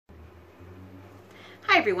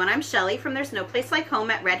Hi everyone, I'm Shelly from There's No Place Like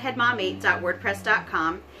Home at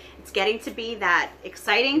redheadmom8.wordpress.com. It's getting to be that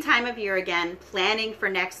exciting time of year again, planning for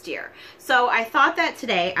next year. So I thought that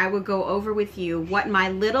today I would go over with you what my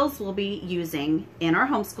littles will be using in our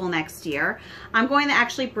homeschool next year. I'm going to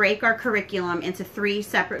actually break our curriculum into 3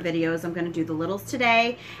 separate videos. I'm going to do the littles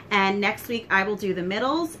today, and next week I will do the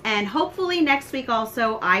middles, and hopefully next week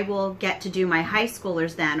also I will get to do my high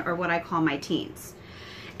schoolers then, or what I call my teens.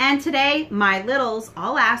 And today, my littles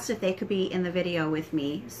all asked if they could be in the video with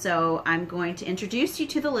me, so I'm going to introduce you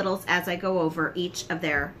to the littles as I go over each of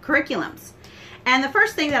their curriculums. And the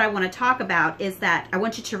first thing that I want to talk about is that I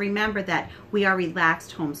want you to remember that we are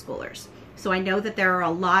relaxed homeschoolers. So I know that there are a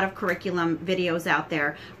lot of curriculum videos out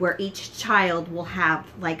there where each child will have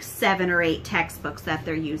like 7 or 8 textbooks that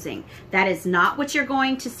they're using. That is not what you're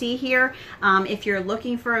going to see here. If you're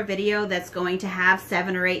looking for a video that's going to have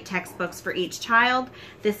 7 or 8 textbooks for each child,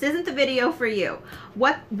 this isn't the video for you.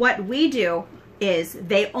 What we do is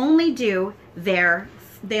they only have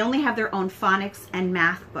their own phonics and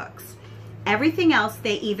math books. Everything else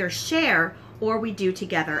they either share or we do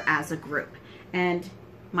together as a group. And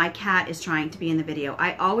my cat is trying to be in the video.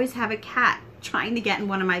 I always have a cat trying to get in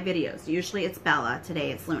one of my videos. Usually it's Bella. Today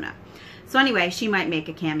it's Luna. So anyway, she might make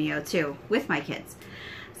a cameo too with my kids.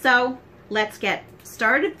 So let's get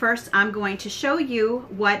started. First, I'm going to show you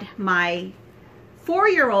what my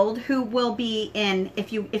 4-year-old, who will be in,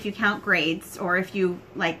 if you count grades, or if you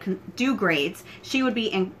like do grades, she would be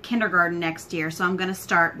in kindergarten next year. So I'm going to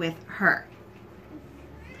start with her.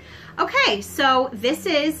 Okay, so this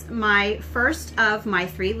is my first of my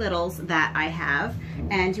 3 littles that I have.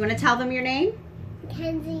 And do you want to tell them your name?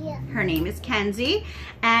 Kenzie. Her name is Kenzie,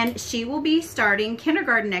 and she will be starting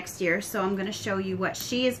kindergarten next year, so I'm going to show you what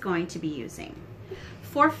she is going to be using.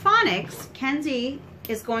 For phonics, Kenzie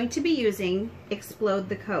is going to be using Explode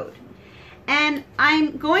the Code. And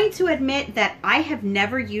I'm going to admit that I have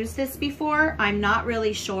never used this before. I'm not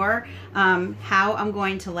really sure how I'm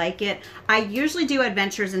going to like it. I usually do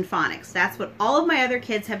Adventures in Phonics. That's what all of my other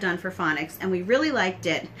kids have done for phonics, and we really liked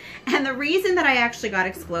it. And the reason that I actually got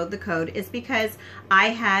Explode the Code is because I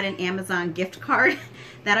had an Amazon gift card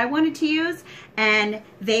that I wanted to use, and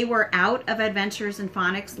they were out of Adventures in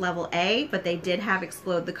Phonics Level A, but they did have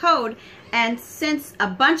Explode the Code. And since a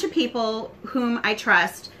bunch of people whom I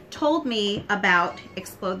trust told me about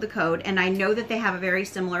Explode the Code, and I know that they have a very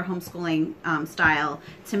similar homeschooling style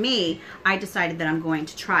to me, I decided that I'm going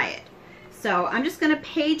to try it. So I'm just going to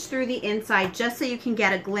page through the inside just so you can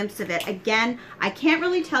get a glimpse of it. Again, I can't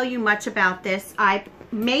really tell you much about this. I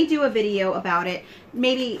may do a video about it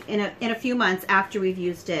maybe in a few months after we've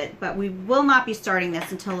used it, but we will not be starting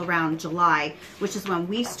this until around July, which is when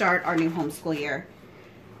we start our new homeschool year.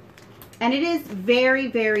 And it is very,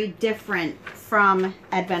 very different from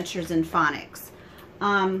Adventures in Phonics.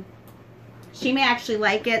 She may actually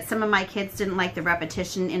like it. Some of my kids didn't like the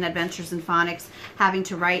repetition in Adventures in Phonics, having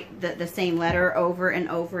to write the same letter over and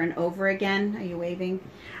over and over again. Are you waving?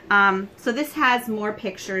 So this has more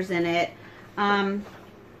pictures in it. And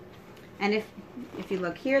if you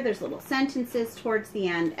look here, there's little sentences towards the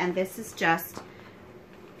end, and this is just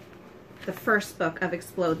the first book of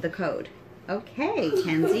Explode the Code. Okay,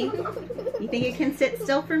 Kenzie. You think you can sit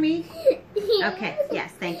still for me? Okay,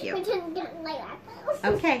 yes, thank you.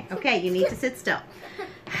 Okay, you need to sit still.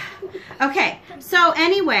 Okay, so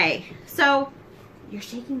anyway, you're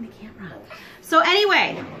shaking the camera. So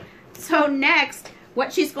anyway, so next,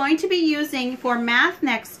 what she's going to be using for math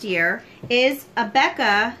next year is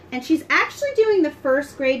Abeka, and she's actually doing the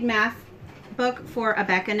 1st grade math book for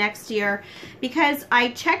Abeka next year, because I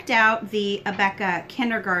checked out the Abeka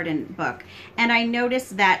kindergarten book and I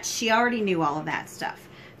noticed that she already knew all of that stuff.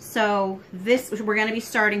 So we're going to be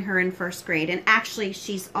starting her in 1st grade, and actually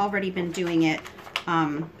she's already been doing it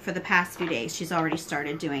for the past few days. She's already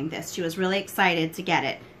started doing this. She was really excited to get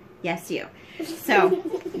it. Yes, you. So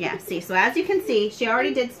yeah, see, so as you can see, she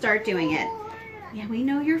already did start doing it. Yeah, we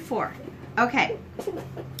know you're 4. Okay,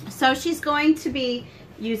 so she's going to be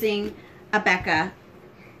using Abeka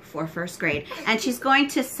for 1st grade, and she's going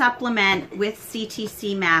to supplement with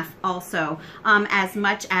CTC math also as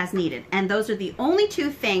much as needed, and those are the only 2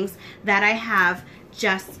 things that I have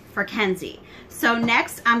just for Kenzie. So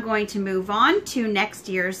next I'm going to move on to next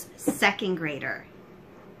year's 2nd grader.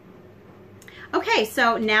 Okay,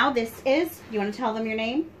 so now this is, you want to tell them your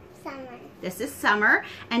name? Summer. This is Summer,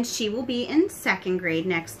 and she will be in 2nd grade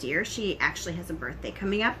next year. She actually has a birthday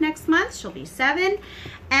coming up next month. She'll be 7.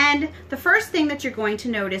 And the first thing that you're going to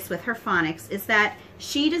notice with her phonics is that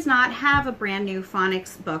she does not have a brand new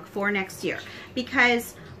phonics book for next year,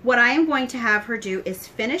 because what I am going to have her do is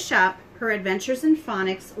finish up her Adventures in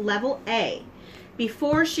Phonics Level A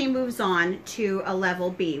before she moves on to a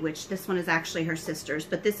Level B, which this one is actually her sister's,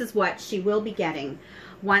 but this is what she will be getting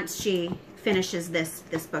once she finishes this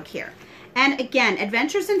book here. And again,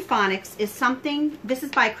 Adventures in Phonics is something, this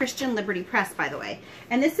is by Christian Liberty Press, by the way,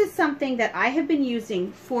 and this is something that I have been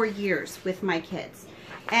using for years with my kids.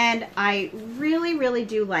 And I really, really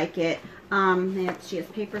do like it. She has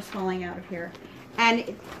papers falling out of here.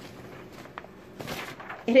 And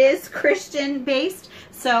it is Christian based,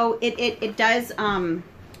 so it does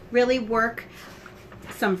really work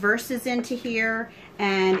some verses into here,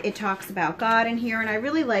 and it talks about God in here, and I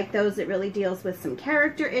really like those. It really deals with some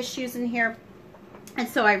character issues in here. And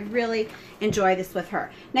so I really enjoy this with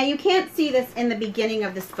her. Now you can't see this in the beginning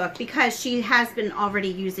of this book because she has been already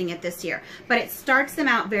using it this year. But it starts them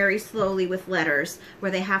out very slowly with letters where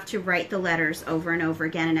they have to write the letters over and over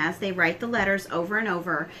again. And as they write the letters over and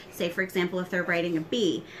over, say for example if they're writing a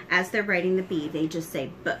B, as they're writing the B they just say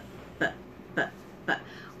b, b, b, b.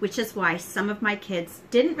 Which is why some of my kids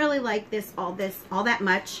didn't really like all that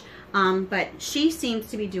much. But she seems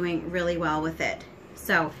to be doing really well with it.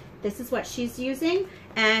 So this is what she's using,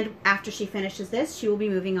 and after she finishes this, she will be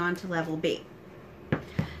moving on to Level B.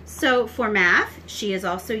 So for math, she is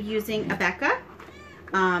also using Abeka,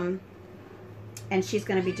 and she's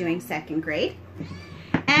going to be doing 2nd grade.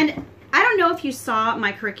 And I don't know if you saw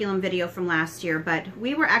my curriculum video from last year, but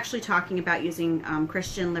we were actually talking about using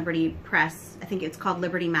Christian Liberty Press. I think it's called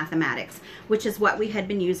Liberty Mathematics, which is what we had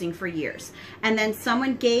been using for years. And then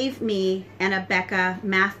someone gave me an Abeka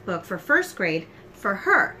math book for 1st grade for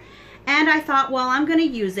her. And I thought, well, I'm going to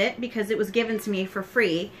use it because it was given to me for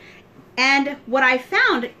free. And what I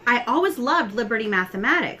found, I always loved Liberty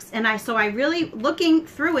Mathematics. And so I really, looking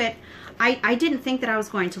through it, I didn't think that I was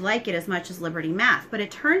going to like it as much as Liberty Math. But it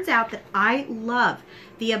turns out that I love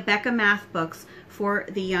the Abeka math books for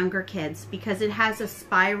the younger kids because it has a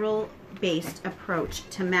spiral-based approach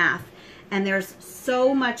to math. And there's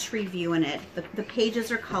so much review in it. The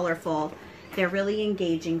pages are colorful. They're really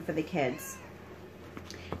engaging for the kids.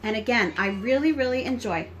 And again, I really, really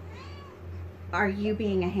enjoy. Are you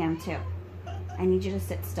being a ham too? I need you to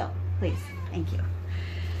sit still, please. Thank you.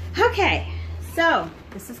 Okay, so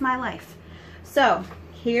this is my life. So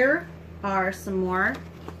here are some more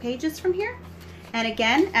pages from here. And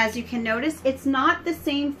again, as you can notice, it's not the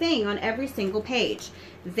same thing on every single page.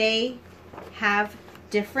 They have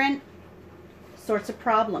different sorts of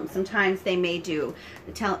problems. Sometimes they may do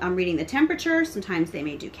reading the temperature, sometimes they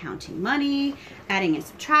may do counting money, adding and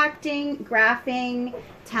subtracting, graphing,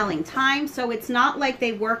 telling time. So it's not like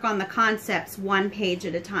they work on the concepts one page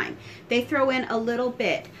at a time. They throw in a little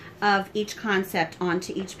bit of each concept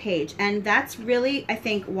onto each page, and that's really, I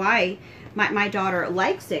think, why my daughter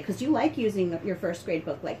likes it, because you like using your 1st grade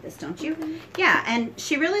book like this, don't you? Mm-hmm. Yeah, and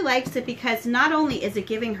she really likes it because not only is it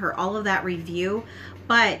giving her all of that review,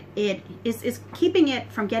 but it is keeping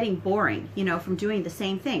it from getting boring, you know, from doing the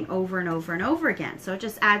same thing over and over and over again. So it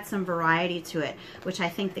just adds some variety to it, which I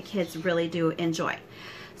think the kids really do enjoy.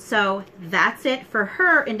 So that's it for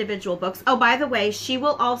her individual books. Oh, by the way, she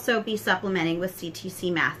will also be supplementing with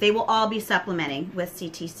CTC Math. They will all be supplementing with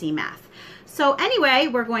CTC Math. So anyway,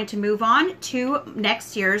 we're going to move on to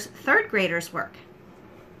next year's 3rd graders' work.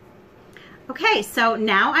 Okay, so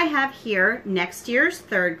now I have here next year's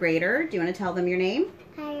 3rd grader. Do you want to tell them your name?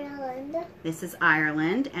 Ireland. This is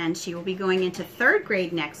Ireland, and she will be going into 3rd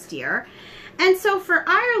grade next year. And so for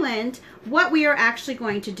Ireland, what we are actually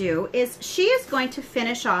going to do is she is going to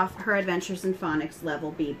finish off her Adventures in Phonics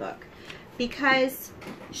Level B book, because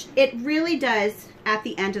it really does, at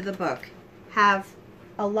the end of the book, have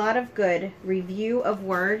a lot of good review of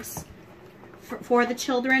words for the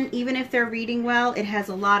children. Even if they're reading well, it has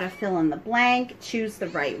a lot of fill in the blank, choose the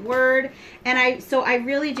right word, and so I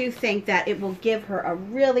really do think that it will give her a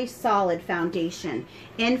really solid foundation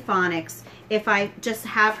in phonics if I just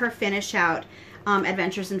have her finish out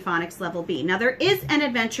Adventures in Phonics Level B. Now there is an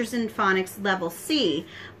Adventures in Phonics Level C,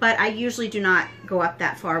 but I usually do not go up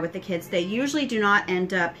that far with the kids. They usually do not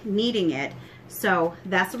end up needing it. So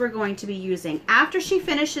that's what we're going to be using. After she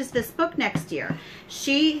finishes this book next year,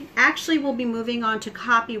 she actually will be moving on to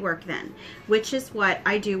copy work then, which is what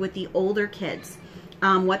I do with the older kids.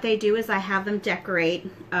 What they do is I have them decorate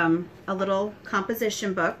a little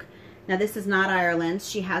composition book. Now this is not Ireland's.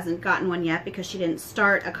 She hasn't gotten one yet because she didn't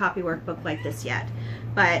start a copy work book like this yet.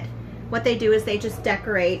 But what they do is they just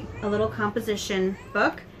decorate a little composition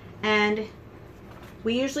book, and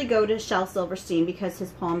we usually go to Shel Silverstein because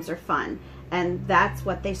his poems are fun. And that's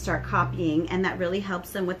what they start copying, and that really helps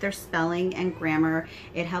them with their spelling and grammar.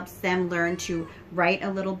 It helps them learn to write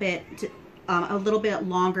a little bit a little bit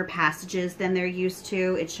longer passages than they're used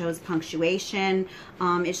to. It shows punctuation.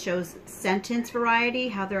 It shows sentence variety,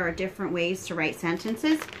 how there are different ways to write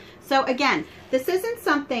sentences. So again, this isn't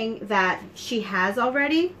something that she has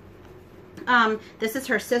already. This is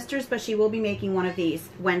her sister's, but she will be making one of these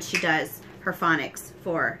when she does her phonics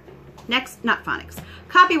for not phonics,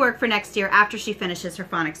 copy work for next year after she finishes her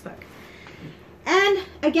phonics book. And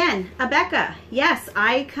again, Abeka, yes,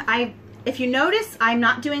 if you notice, I'm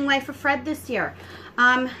not doing Life of Fred this year.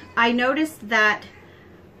 I noticed that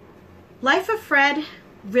Life of Fred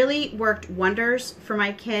really worked wonders for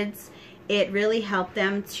my kids. It really helped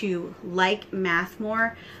them to like math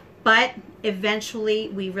more. But eventually,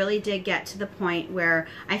 we really did get to the point where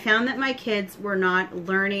I found that my kids were not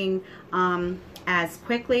learning as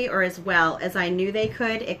quickly or as well as I knew they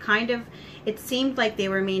could. It seemed like they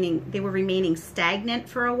were remaining stagnant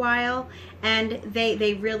for a while, and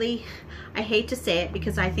they really, I hate to say it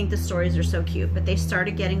because I think the stories are so cute, but they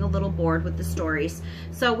started getting a little bored with the stories.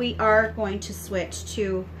 So we are going to switch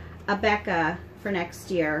to Abeka for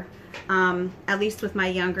next year, at least with my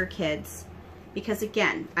younger kids. Because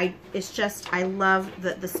again, I love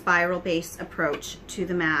the spiral-based approach to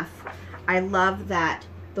the math. I love that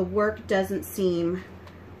the work doesn't seem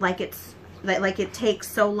like it takes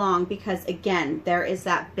so long, because again, there is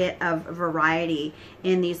that bit of variety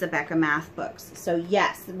in these Abeka math books. So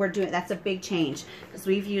yes, that's a big change, because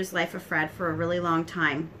we've used Life of Fred for a really long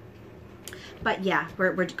time. But yeah,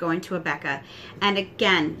 we're going to Abeka. And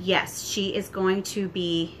again, yes, she is going to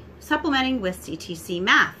be supplementing with CTC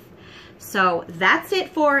math. So that's it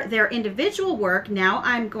for their individual work. Now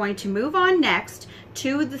I'm going to move on next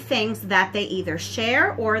to the things that they either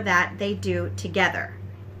share or that they do together.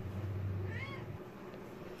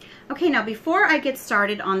 Okay, now before I get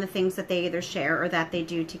started on the things that they either share or that they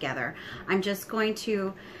do together, I'm just going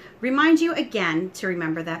to remind you again to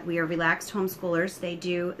remember that we are relaxed homeschoolers. They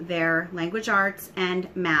do their language arts and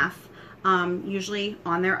math usually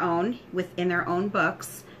on their own, within their own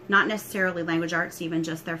books. Not necessarily language arts, even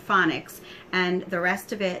just their phonics, and the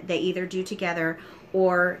rest of it they either do together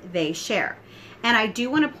or they share. And I do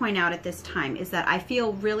want to point out at this time is that I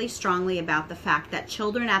feel really strongly about the fact that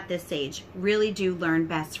children at this age really do learn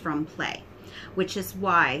best from play, which is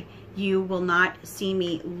why you will not see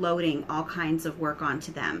me loading all kinds of work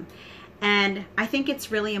onto them. And I think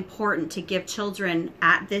it's really important to give children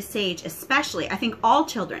at this age, especially, I think all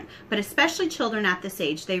children, but especially children at this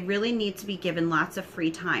age, they really need to be given lots of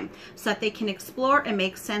free time so that they can explore and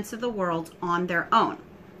make sense of the world on their own.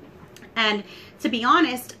 And to be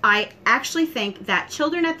honest, I actually think that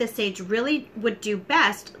children at this age really would do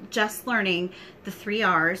best just learning the 3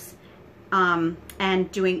 R's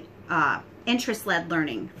and doing interest-led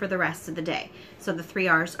learning for the rest of the day. So the 3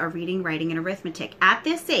 R's are reading, writing, and arithmetic. At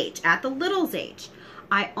this age, at the littles age,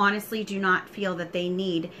 I honestly do not feel that they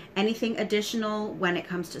need anything additional when it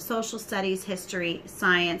comes to social studies, history,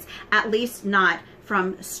 science, at least not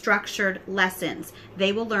from structured lessons.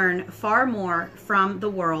 They will learn far more from the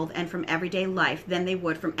world and from everyday life than they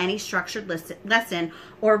would from any structured lesson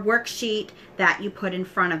or worksheet that you put in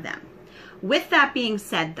front of them. With that being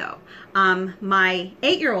said, though, my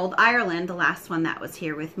 8-year-old Ireland, the last one that was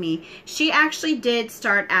here with me, she actually did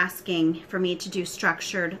start asking for me to do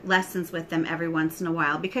structured lessons with them every once in a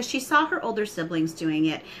while because she saw her older siblings doing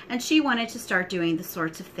it and she wanted to start doing the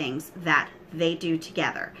sorts of things that they do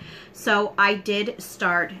together. So I did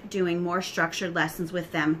start doing more structured lessons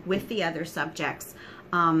with them with the other subjects.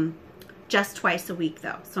 Just twice a week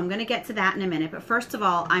though. So I'm going to get to that in a minute. But first of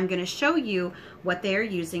all, I'm going to show you what they are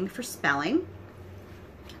using for spelling.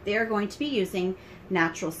 They are going to be using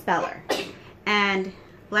Natural Speller. And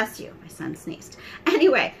bless you, my son sneezed.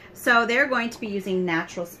 Anyway, so they're going to be using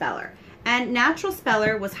Natural Speller. And Natural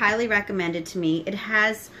Speller was highly recommended to me. It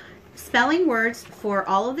has spelling words for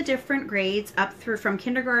all of the different grades up through from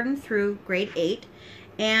kindergarten through grade 8.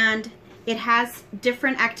 And it has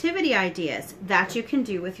different activity ideas that you can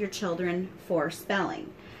do with your children for spelling.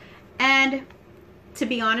 And to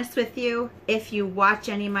be honest with you, if you watch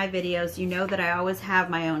any of my videos, you know that I always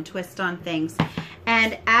have my own twist on things.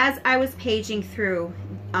 And as I was paging through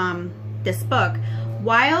this book,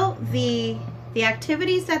 while the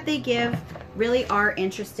activities that they give really are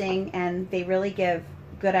interesting and they really give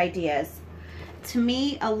good ideas, to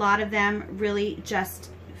me, a lot of them really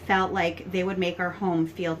just felt like they would make our home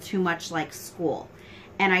feel too much like school.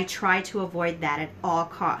 And I try to avoid that at all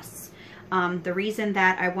costs. The reason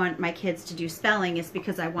that I want my kids to do spelling is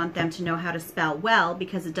because I want them to know how to spell well,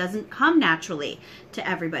 because it doesn't come naturally to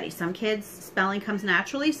everybody. Some kids, spelling comes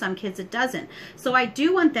naturally, some kids it doesn't. So I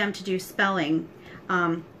do want them to do spelling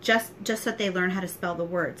just so that they learn how to spell the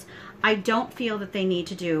words. I don't feel that they need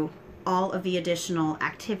to do all of the additional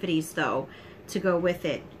activities though to go with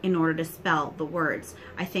it in order to spell the words.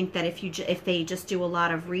 I think that if they just do a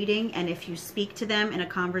lot of reading, and if you speak to them in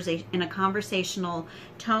a conversational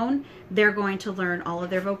tone, they're going to learn all of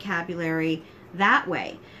their vocabulary that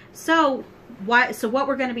way. So what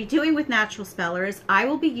we're going to be doing with Natural Speller is I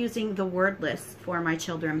will be using the word lists for my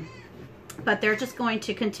children. But they're just going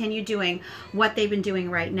to continue doing what they've been doing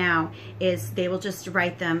right now, is they will just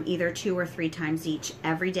write them either 2 or 3 times each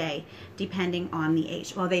every day, depending on the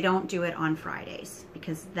age. Well, they don't do it on Fridays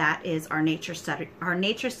because that is our nature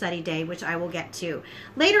study day, which I will get to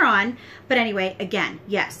later on. But anyway, again,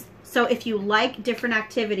 yes. So if you like different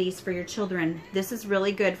activities for your children, this is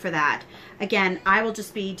really good for that. Again, I will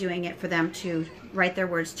just be doing it for them to write their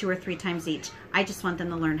words 2 or 3 times each. I just want them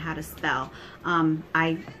to learn how to spell.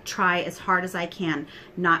 I try as hard as I can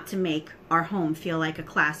not to make our home feel like a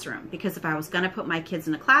classroom, because if I was going to put my kids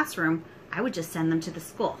in a classroom, I would just send them to the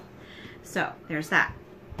school. So there's that.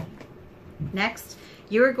 Next,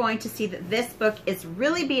 you are going to see that this book is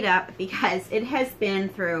really beat up because it has been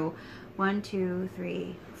through 1, 2,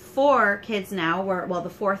 3, 4 kids now. Well, the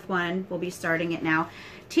 4th one will be starting it now.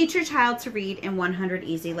 Teach your child to read in 100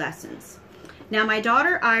 easy lessons. Now, my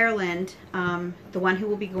daughter Ireland, the one who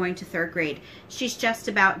will be going to 3rd grade, she's just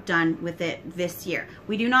about done with it this year.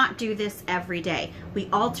 We do not do this every day. We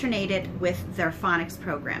alternate it with their phonics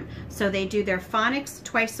program. So they do their phonics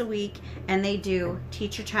twice a week, and they do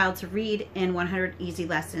Teach Your Child to Read in 100 Easy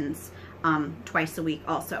Lessons twice a week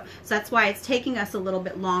also. So that's why it's taking us a little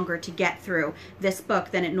bit longer to get through this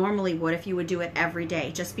book than it normally would if you would do it every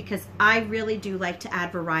day, just because I really do like to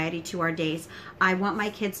add variety to our days. I want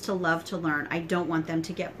my kids to love to learn. I don't want them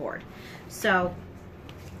to get bored. So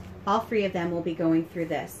all 3 of them will be going through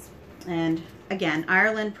this. And again,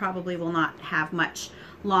 Ireland probably will not have much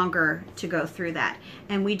longer to go through that.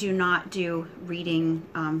 And we do not do reading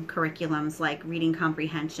curriculums like reading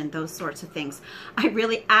comprehension, those sorts of things. I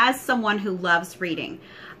really, as someone who loves reading,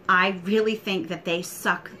 I really think that they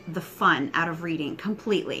suck the fun out of reading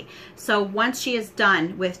completely. So once she is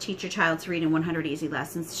done with Teach Your Child to Read in 100 Easy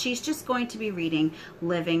Lessons, she's just going to be reading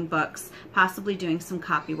living books, possibly doing some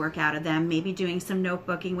copy work out of them, maybe doing some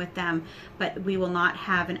notebooking with them, but we will not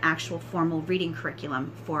have an actual formal reading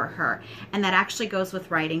curriculum for her. And that actually goes with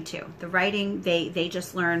writing too. The writing, they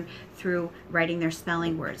just learn through writing their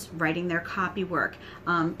spelling words, writing their copy work,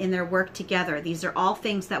 in their work together. These are all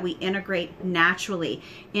things that we integrate naturally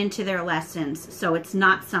into their lessons. So it's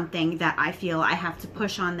not something that I feel I have to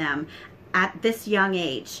push on them at this young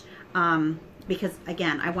age, because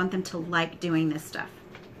again, I want them to like doing this stuff.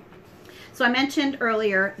 So I mentioned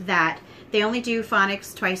earlier that they only do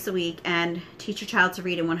phonics twice a week and Teach Your Child to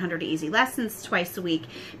Read in 100 Easy Lessons twice a week,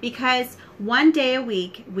 because 1 day a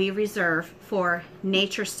week we reserve for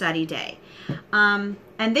Nature Study Day.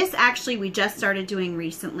 And this actually we just started doing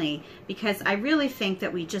recently because I really think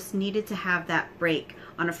that we just needed to have that break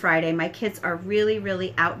on a Friday. My kids are really,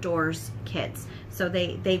 really outdoors kids, so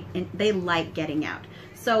they like getting out.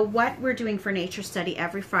 So what we're doing for Nature Study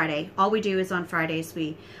every Friday, all we do is on Fridays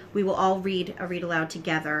we will all read a read aloud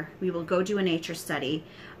together. We will go do a nature study,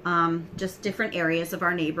 just different areas of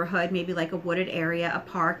our neighborhood, maybe like a wooded area, a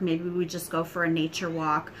park. Maybe we would just go for a nature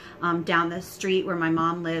walk. Down the street where my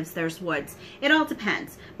mom lives, there's woods. It all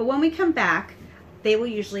depends. But when we come back, they will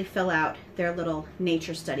usually fill out their little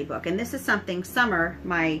nature study book. And this is something Summer,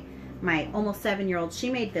 my almost 7-year-old, she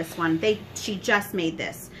made this one. She just made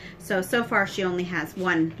this. So far she only has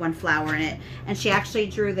one flower in it. And she actually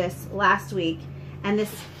drew this last week. And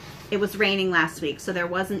it was raining last week, so there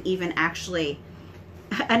wasn't even actually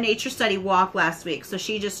a nature study walk last week. So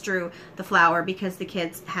she just drew the flower because the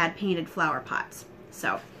kids had painted flower pots.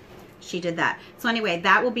 So she did that. So anyway,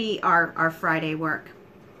 that will be our Friday work.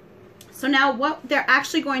 So now what they're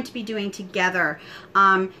actually going to be doing together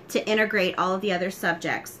to integrate all of the other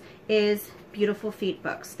subjects is Beautiful Feet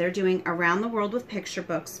books. They're doing Around the World with Picture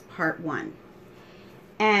Books Part 1.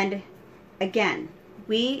 And again,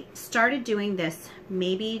 we started doing this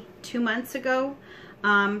maybe 2 months ago,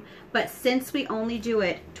 but since we only do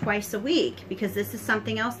it twice a week, because this is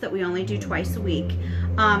something else that we only do twice a week,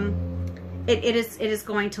 it is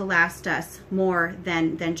going to last us more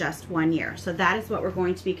than just 1 year. So that is what we're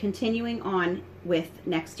going to be continuing on with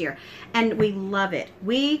next year. And we love it.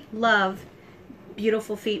 We love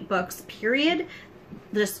Beautiful Feet books, period.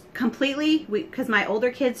 Just completely, because my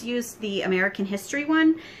older kids use the American history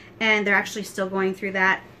one, and they're actually still going through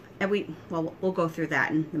that. And we'll go through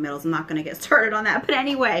that in the middle. I'm not going to get started on that. But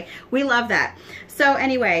anyway, we love that. So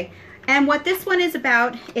anyway, And what this one is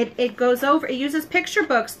about, it goes over, it uses picture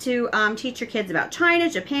books to teach your kids about China,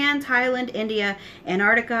 Japan, Thailand, India,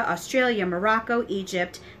 Antarctica, Australia, Morocco,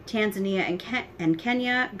 Egypt, Tanzania, and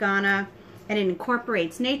Kenya, Ghana. And it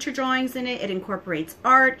incorporates nature drawings in it. It incorporates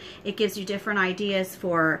art. It gives you different ideas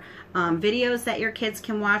for videos that your kids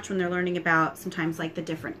can watch when they're learning about sometimes like the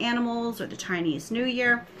different animals or the Chinese New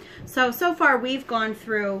Year. So far we've gone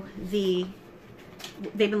through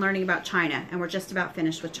they've been learning about China, and we're just about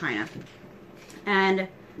finished with China. And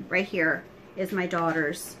right here is my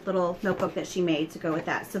daughter's little notebook that she made to go with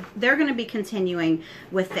that. So they're going to be continuing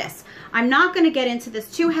with this. I'm not going to get into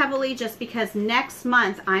this too heavily just because next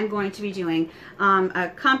month I'm going to be doing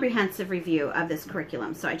a comprehensive review of this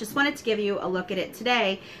curriculum. So I just wanted to give you a look at it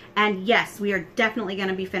today. And yes, we are definitely going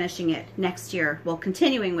to be finishing it next year. Well,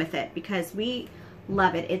 continuing with it because we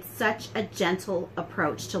love it. It's such a gentle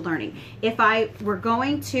approach to learning. If I were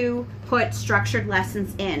going to put structured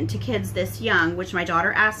lessons in to kids this young, which my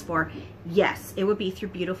daughter asked for, yes, it would be through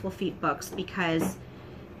Beautiful Feet books, because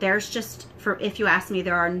there's just, if you ask me,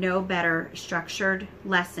 there are no better structured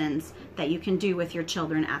lessons that you can do with your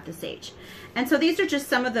children at this age. And so these are just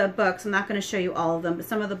some of the books. I'm not going to show you all of them, but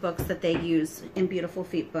some of the books that they use in Beautiful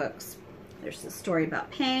Feet books. There's the story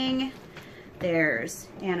about Pang. There's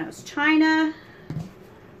Anno's China.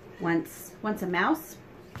 Once a Mouse.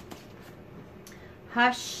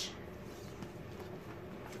 Hush.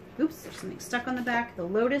 Oops, there's something stuck on the back. The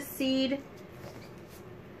Lotus Seed.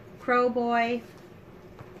 Crow Boy.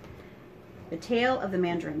 The Tale of the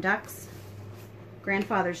Mandarin Ducks.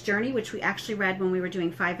 Grandfather's Journey, which we actually read when we were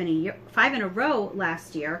doing 5 in a row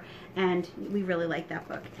last year, and we really like that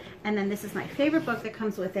book. And then this is my favorite book that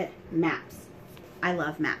comes with it, Maps. I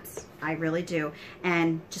love maps. I really do.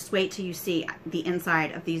 And just wait till you see the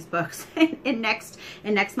inside of these books in next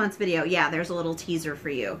month's video. Yeah, there's a little teaser for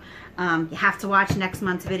you. You have to watch next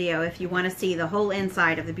month's video if you want to see the whole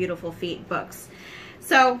inside of the Beautiful Feet books.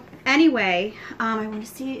 So anyway, I want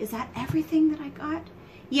to see, is that everything that I got?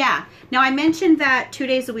 Yeah. Now I mentioned that 2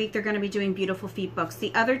 days a week they're going to be doing Beautiful Feet books.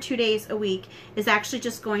 The other 2 days a week is actually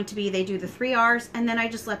just going to be, they do the 3 R's, and then I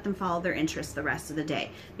just let them follow their interests the rest of the day.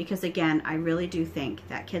 Because again, I really do think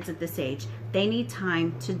that kids at this age, they need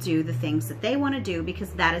time to do the things that they want to do,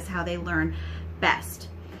 because that is how they learn best.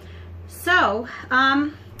 So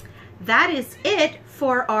that is it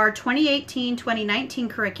for our 2018-2019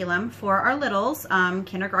 curriculum for our littles,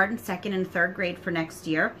 kindergarten, 2nd, and 3rd grade for next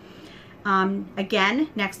year. Again,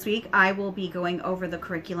 next week I will be going over the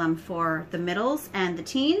curriculum for the middles and the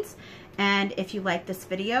teens. And if you like this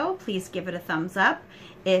video, please give it a thumbs up.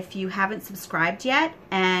 If you haven't subscribed yet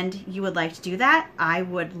and you would like to do that, I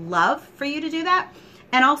would love for you to do that.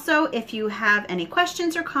 And also, if you have any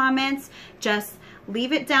questions or comments, just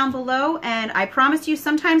leave it down below. And I promise you,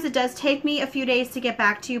 sometimes it does take me a few days to get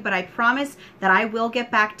back to you, but I promise that I will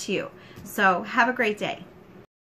get back to you. So have a great day.